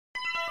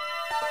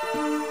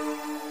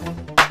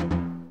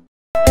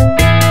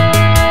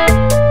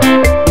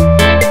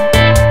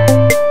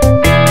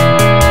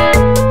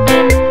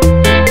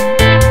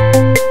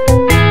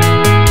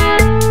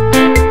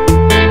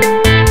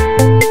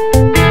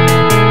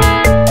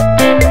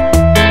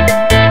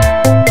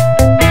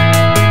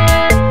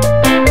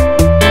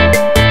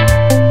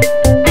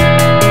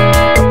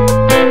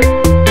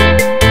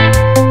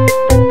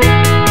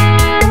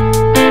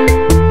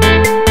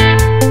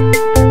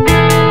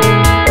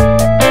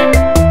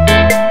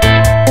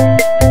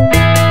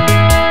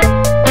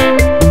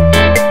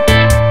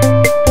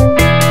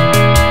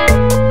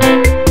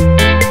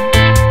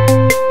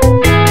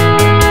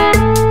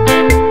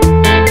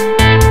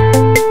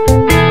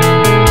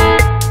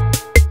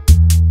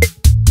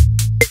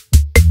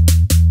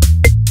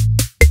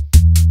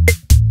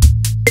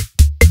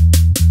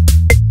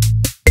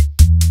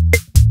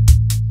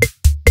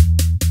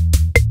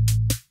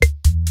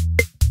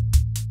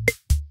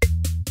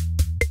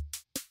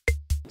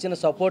ఇచ్చిన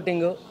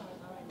సపోర్టింగ్,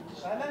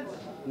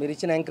 మీరు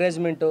ఇచ్చిన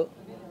ఎంకరేజ్మెంటు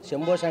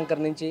శంభో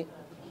శంకర్ నుంచి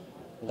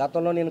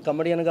గతంలో నేను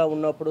కమెడియన్గా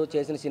ఉన్నప్పుడు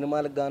చేసిన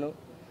సినిమాలకు గాను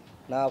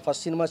నా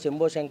ఫస్ట్ సినిమా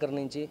శంభో శంకర్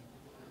నుంచి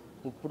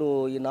ఇప్పుడు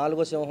ఈ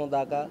నాలుగో సింహం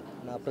దాకా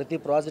నా ప్రతి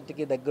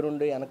ప్రాజెక్ట్కి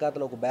దగ్గరుండి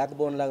వెనకాతలో ఒక బ్యాక్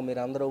బోన్ లాగా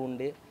మీరు అందరూ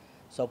ఉండి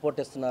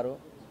సపోర్ట్ ఇస్తున్నారు.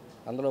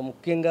 అందులో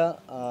ముఖ్యంగా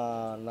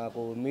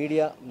నాకు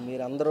మీడియా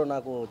మీరందరూ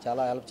నాకు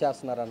చాలా హెల్ప్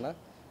చేస్తున్నారన్న.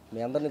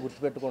 మీ అందరినీ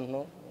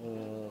గుర్తుపెట్టుకుంటున్నాం.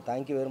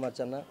 థ్యాంక్ యూ వెరీ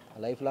మచ్ అన్న.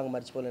 లైఫ్ లాంగ్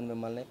మర్చిపోలేను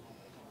మిమ్మల్ని.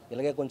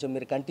 ఇలాగే కొంచెం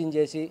మీరు కంటిన్యూ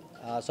చేసి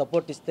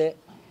సపోర్ట్ ఇస్తే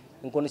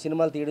ఇంకొన్ని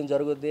సినిమాలు తీయడం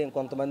జరుగుద్ది.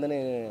 ఇంకొంతమందిని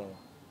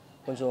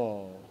కొంచెం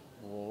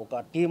ఒక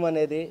టీం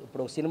అనేది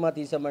ఇప్పుడు ఒక సినిమా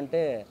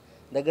తీసామంటే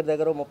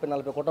దగ్గర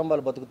 30-40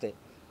 కుటుంబాలు బతుకుతాయి.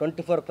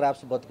 24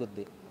 క్రాఫ్ట్స్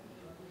బతుకుద్ది.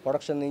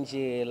 ప్రొడక్షన్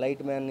నుంచి,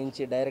 లైట్ మ్యాన్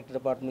నుంచి, డైరెక్టర్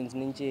డిపార్ట్మెంట్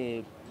నుంచి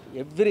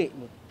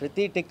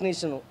ప్రతి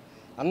టెక్నీషియన్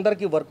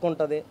అందరికీ వర్క్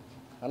ఉంటుంది.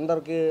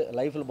 అందరికీ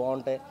లైఫ్లు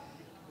బాగుంటాయి.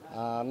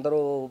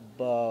 అందరూ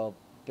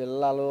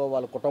పిల్లలు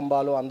వాళ్ళ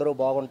కుటుంబాలు అందరూ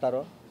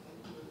బాగుంటారు.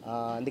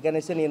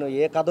 అందుకనేసి నేను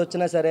ఏ కథ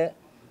వచ్చినా సరే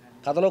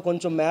కథలో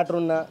కొంచెం మ్యాటర్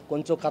ఉన్నా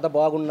కొంచెం కథ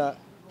బాగున్నా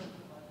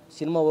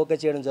సినిమా ఓకే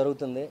చేయడం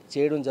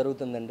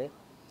జరుగుతుందండి.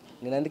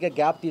 నేను అందుకే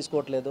గ్యాప్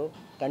తీసుకోవట్లేదు.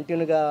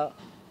 కంటిన్యూగా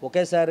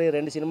ఒకేసారి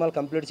 2 సినిమాలు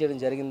కంప్లీట్ చేయడం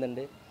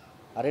జరిగిందండి.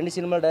 ఆ 2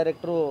 సినిమాల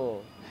డైరెక్టరు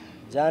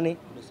జానీ,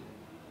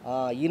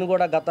 ఈయన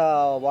కూడా గత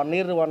 1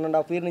 year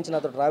 1.5 year నుంచి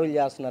నాతో ట్రావెల్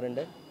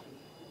చేస్తున్నారండి.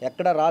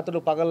 ఎక్కడ రాత్రులు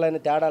పగళ్ళని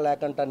తేడా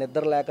లేకుండా,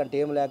 నిద్ర లేకుండా,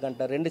 ఏం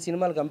లేకుండా 2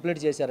 సినిమాలు కంప్లీట్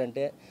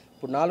చేశారంటే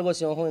ఇప్పుడు నాలుగో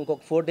సింహం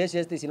ఇంకొక 4 days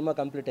చేస్తే ఈ సినిమా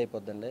కంప్లీట్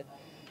అయిపోద్దండి.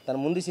 తన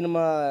ముందు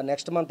సినిమా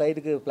నెక్స్ట్ మంత్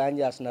 5కి ప్లాన్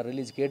చేస్తున్నారు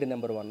రిలీజ్, కేడి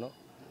నెంబర్ 1.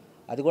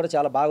 అది కూడా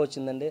చాలా బాగా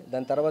వచ్చిందండి.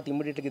 దాని తర్వాత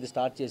ఇమ్మీడియట్గా ఇది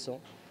స్టార్ట్ చేసాం.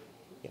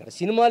 ఇక్కడ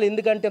సినిమాలు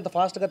ఎందుకంటే ఇంత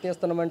ఫాస్ట్గా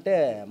తీస్తున్నామంటే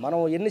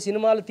మనం ఎన్ని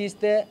సినిమాలు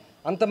తీస్తే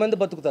అంతమంది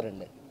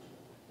బతుకుతారండి.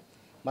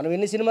 మనం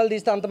ఎన్ని సినిమాలు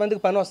తీస్తే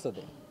అంతమందికి పని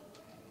వస్తుంది.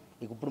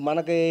 ఇప్పుడు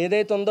మనకి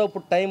ఏదైతే ఉందో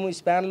ఇప్పుడు టైం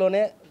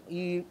స్పాన్లోనే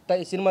ఈ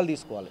సినిమాలు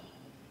తీసుకోవాలి.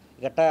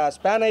 ఇక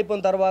స్పాన్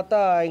అయిపోయిన తర్వాత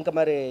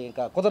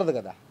ఇంకా కుదరదు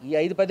కదా. ఈ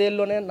 5-10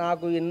 ఏళ్ళలోనే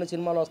నాకు ఎన్ని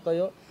సినిమాలు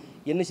వస్తాయో,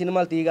 ఎన్ని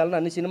సినిమాలు తీయగలను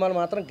అన్ని సినిమాలు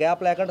మాత్రం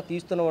గ్యాప్ లేకుండా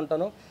తీస్తూనే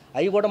ఉంటాను.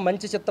 అవి కూడా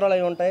మంచి చిత్రాలు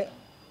అవి ఉంటాయి.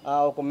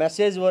 ఒక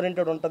మెసేజ్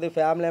ఓరియంటెడ్ ఉంటుంది,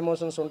 ఫ్యామిలీ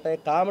ఎమోషన్స్ ఉంటాయి,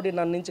 కామెడీ.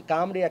 నన్ను నుంచి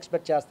కామెడీ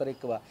ఎక్స్పెక్ట్ చేస్తారు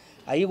ఎక్కువ.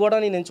 అవి కూడా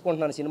నేను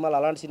ఎంచుకుంటున్నాను సినిమాలు.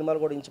 అలాంటి సినిమాలు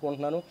కూడా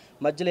ఎంచుకుంటున్నాను.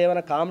 మధ్యలో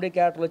ఏమైనా కామెడీ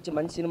క్యారెక్టర్లు వచ్చి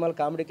మంచి సినిమాలు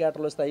కామెడీ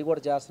క్యారెక్టర్లు వస్తే అవి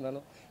కూడా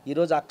చేస్తున్నాను.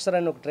 ఈరోజు అక్షర్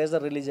అని ఒక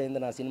ట్రేజర్ రిలీజ్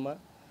అయింది నా సినిమా.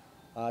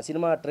 ఆ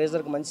సినిమా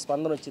ట్రేజర్కి మంచి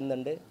స్పందన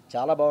వచ్చిందండి.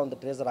 చాలా బాగుంది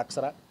ట్రేజర్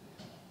అక్షర.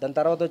 దాని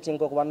తర్వాత వచ్చి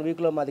ఇంకొక 1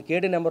 weekలో మాది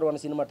కేడి నెంబర్ 1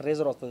 సినిమా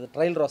ట్రైలర్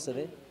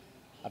వస్తుంది.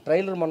 ఆ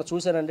ట్రైలర్ మనం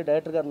చూశానండి.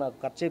 డైరెక్టర్ గారు నాకు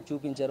కట్ చేసి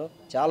చూపించారు.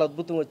 చాలా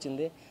అద్భుతంగా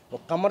వచ్చింది.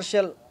 ఒక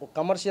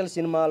కమర్షియల్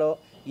సినిమాలో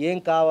ఏం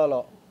కావాలో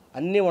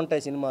అన్నీ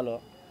ఉంటాయి సినిమాలో.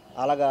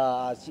 అలాగా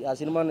ఆ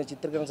సినిమాని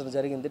చిత్రీకరించడం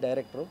జరిగింది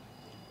డైరెక్టరు.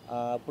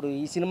 ఇప్పుడు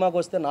ఈ సినిమాకి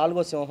వస్తే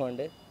నాలుగో సింహం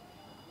అండి.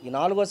 ఈ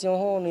నాలుగో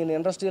సింహం నేను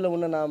ఇండస్ట్రీలో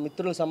ఉన్న నా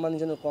మిత్రులకు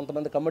సంబంధించిన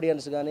కొంతమంది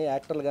కమెడియన్స్ కానీ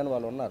యాక్టర్లు కానీ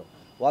వాళ్ళు ఉన్నారు.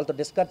 వాళ్ళతో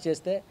డిస్కస్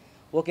చేస్తే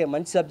ఓకే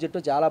మంచి సబ్జెక్టు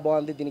చాలా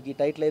బాగుంది, దీనికి ఈ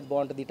టైటిల్ అయితే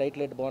బాగుంటుంది, ఈ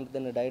టైటిల్ అయితే బాగుంటుంది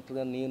అని డైరెక్టర్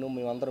గారు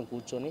మేమందరం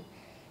కూర్చొని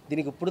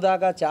దీనికి ఇప్పుడు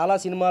దాకా చాలా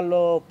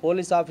సినిమాల్లో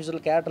పోలీస్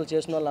ఆఫీసర్లు క్యారెక్టర్లు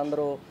చేసిన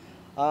వాళ్ళందరూ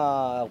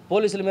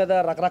పోలీసుల మీద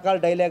రకరకాల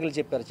డైలాగులు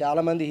చెప్పారు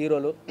చాలామంది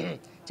హీరోలు.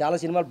 చాలా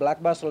సినిమాలు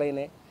బ్లాక్ బాస్టర్లు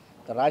అయినాయి.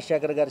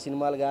 రాజశేఖర్ గారి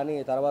సినిమాలు కానీ,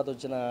 తర్వాత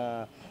వచ్చిన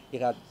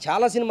ఇక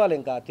చాలా సినిమాలు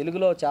ఇంకా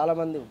తెలుగులో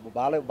చాలామంది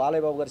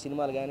బాలయ్య బాబు గారి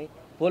సినిమాలు కానీ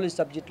పోలీస్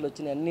సబ్జెక్టులు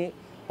వచ్చినాయి. అన్నీ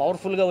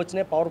పవర్ఫుల్గా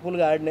వచ్చినాయి,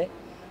 పవర్ఫుల్గా ఆడినాయి.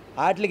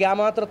 వాటికి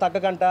ఏమాత్రం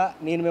తగ్గకంట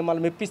నేను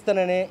మిమ్మల్ని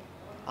మెప్పిస్తానని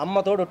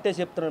అమ్మతోడు ఒట్టే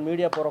చెప్తున్నాను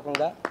మీడియా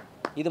పూర్వకంగా.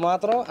 ఇది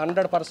మాత్రం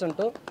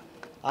 100%.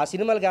 ఆ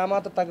సినిమాలకి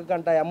ఏమాత్రం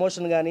తగ్గకంట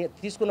ఎమోషన్ కానీ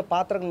తీసుకున్న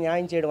పాత్రకు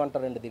న్యాయం చేయడం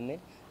అంటారండి దీన్ని.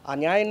 ఆ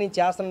న్యాయం నేను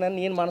చేస్తున్నానని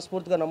నేను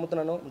మనస్ఫూర్తిగా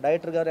నమ్ముతున్నాను.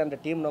 డైరెక్టర్ గారు అండ్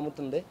టీం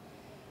నమ్ముతుంది.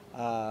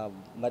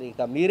 మరి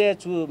ఇక మీరే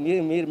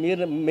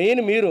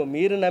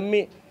మీరు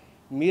నమ్మి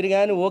మీరు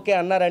కానీ ఓకే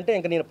అన్నారంటే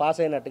ఇంక నేను పాస్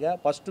అయినట్టుగా.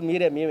 ఫస్ట్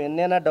మేము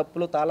ఎన్నైనా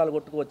డప్పులు తాళాలు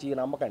కొట్టుకోవచ్చు, ఈ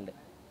నమ్మకండి.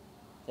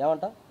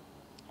 ఏమంటా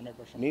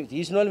 100% మీరు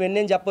తీసిన వాళ్ళు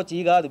ఎన్నేం చెప్పొచ్చు,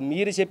 ఈ కాదు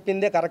మీరు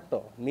చెప్పిందే కరెక్ట్.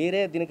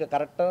 మీరే దీనికి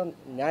కరెక్ట్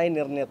న్యాయ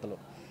నిర్ణేతలు.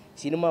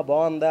 సినిమా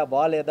బాగుందా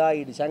బాగాలేదా,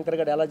 ఇది శంకర్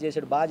గడు ఎలా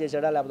చేశాడు, బాగా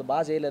చేశాడా లేకపోతే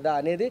బాగా చేయలేదా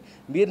అనేది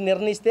మీరు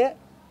నిర్ణయిస్తే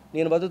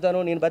నేను బతుకుతాను.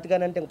 నేను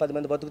బతికానంటే ఇంక 10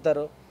 మంది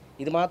బతుకుతారు.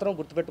 ఇది మాత్రం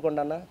గుర్తుపెట్టుకోండి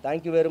అన్న.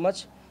 Thank you very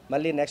much.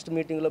 మళ్ళీ నెక్స్ట్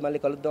మీటింగ్లో మళ్ళీ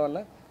కలుద్దాం అన్న.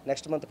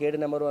 నెక్స్ట్ మంత్ కేడి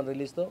నెంబర్ 1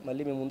 రిలీజ్తో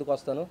మళ్ళీ మేము ముందుకు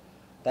వస్తాను.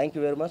 Thank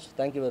you very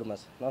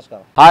much.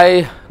 నమస్కారం. Hi,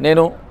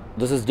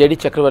 this is JD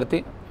Chakravarti.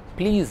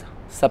 Please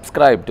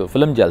subscribe to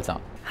Film Jalsa.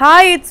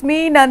 Hi, it's me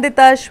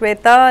Nandita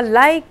Shweta.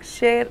 Like,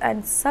 share and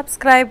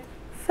subscribe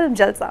Film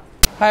Jalsa.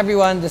 Hi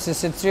everyone, this is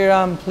Sid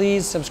Sriram.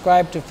 Please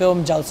subscribe to Film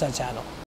Jalsa channel.